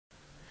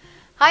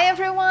Hi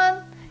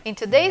everyone! In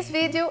today's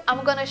video,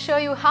 I'm gonna show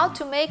you how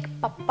to make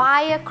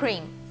papaya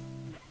cream.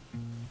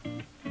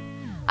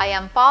 I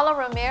am Paula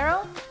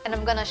Romero and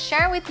I'm gonna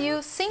share with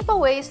you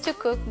simple ways to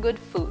cook good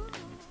food.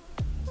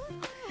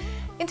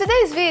 In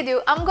today's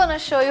video, I'm gonna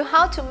show you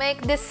how to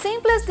make the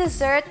simplest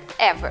dessert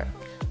ever.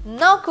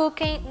 No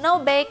cooking, no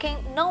baking,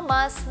 no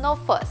muss, no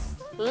fuss.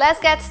 Let's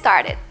get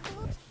started!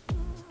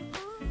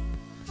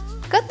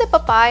 Cut the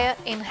papaya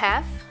in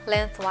half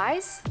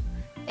lengthwise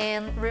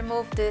and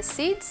remove the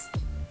seeds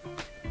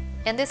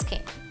and the skin.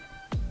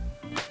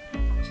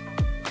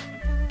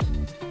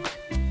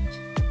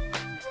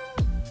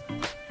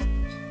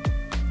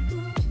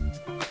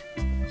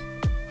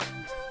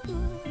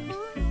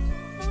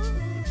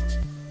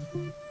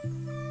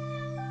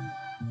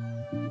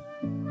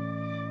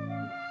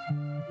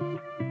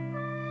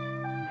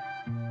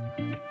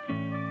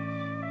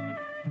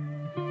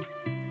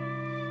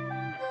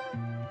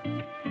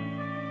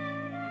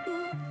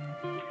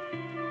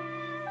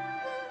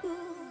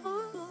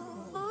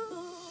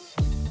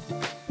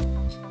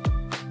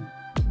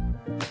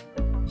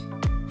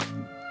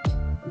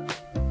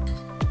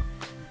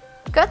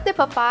 Cut the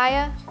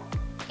papaya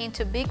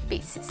into big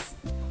pieces.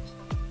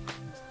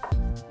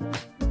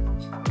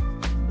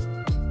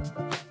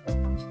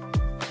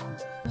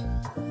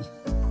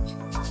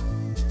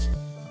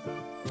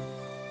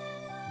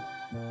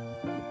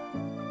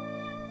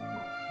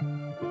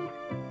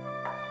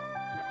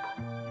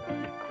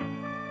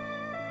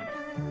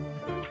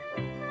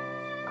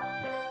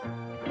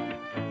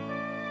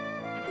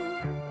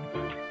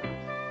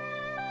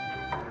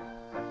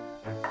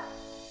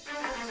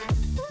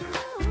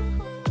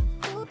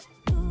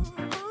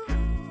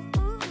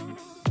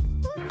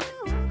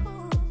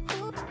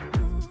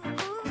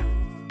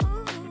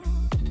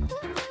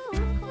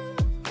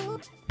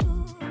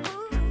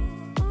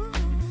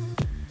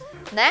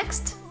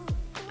 Next,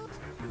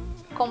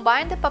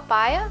 combine the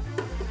papaya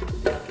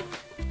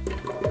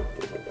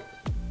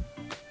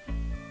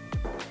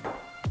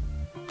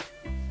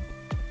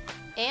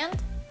and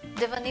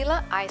the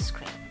vanilla ice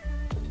cream.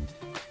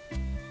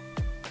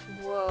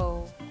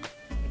 Whoa!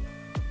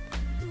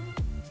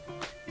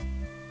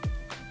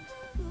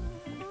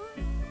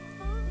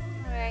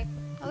 Alright,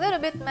 a little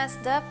bit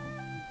messed up,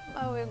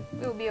 but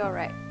we'll be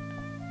alright.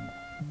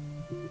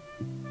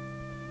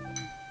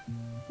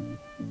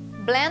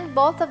 Blend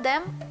both of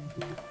them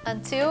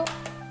until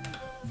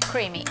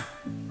creamy.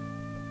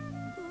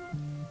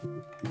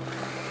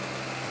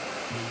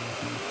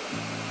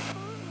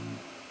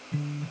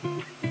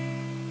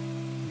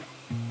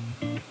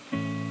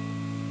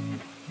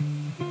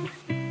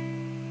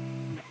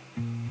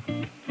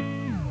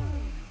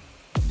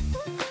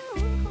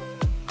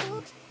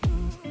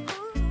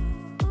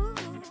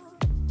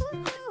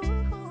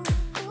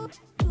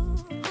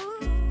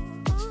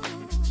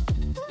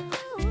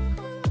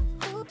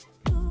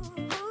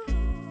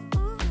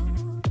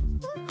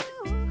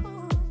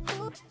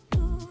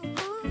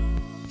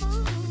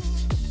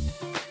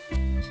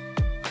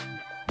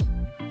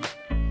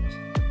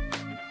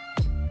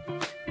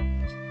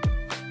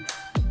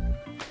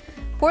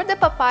 Pour the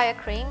papaya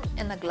cream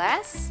in a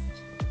glass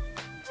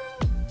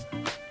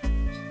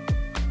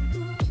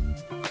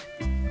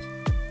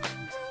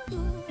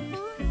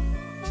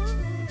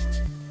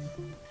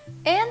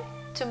and,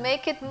 to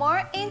make it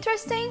more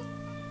interesting,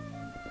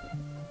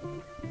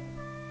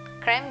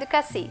 Creme de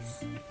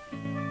Cassis.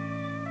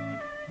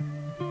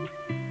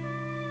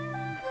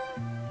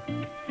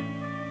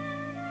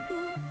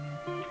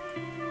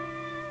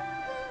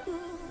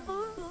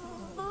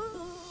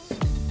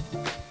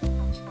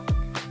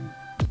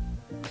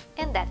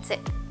 And that's it.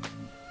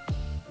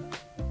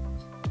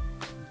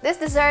 This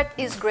dessert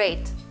is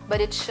great, but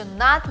it should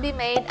not be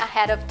made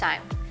ahead of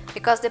time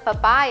because the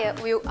papaya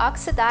will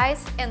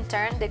oxidize and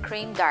turn the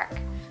cream dark.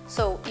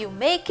 So you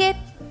make it,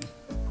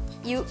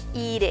 you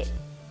eat it.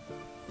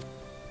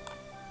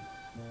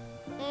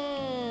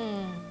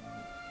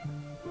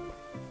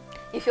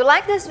 If you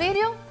like this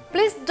video,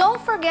 please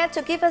don't forget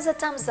to give us a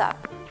thumbs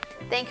up.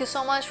 Thank you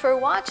so much for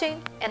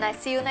watching and I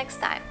see you next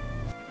time.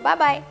 Bye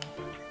bye!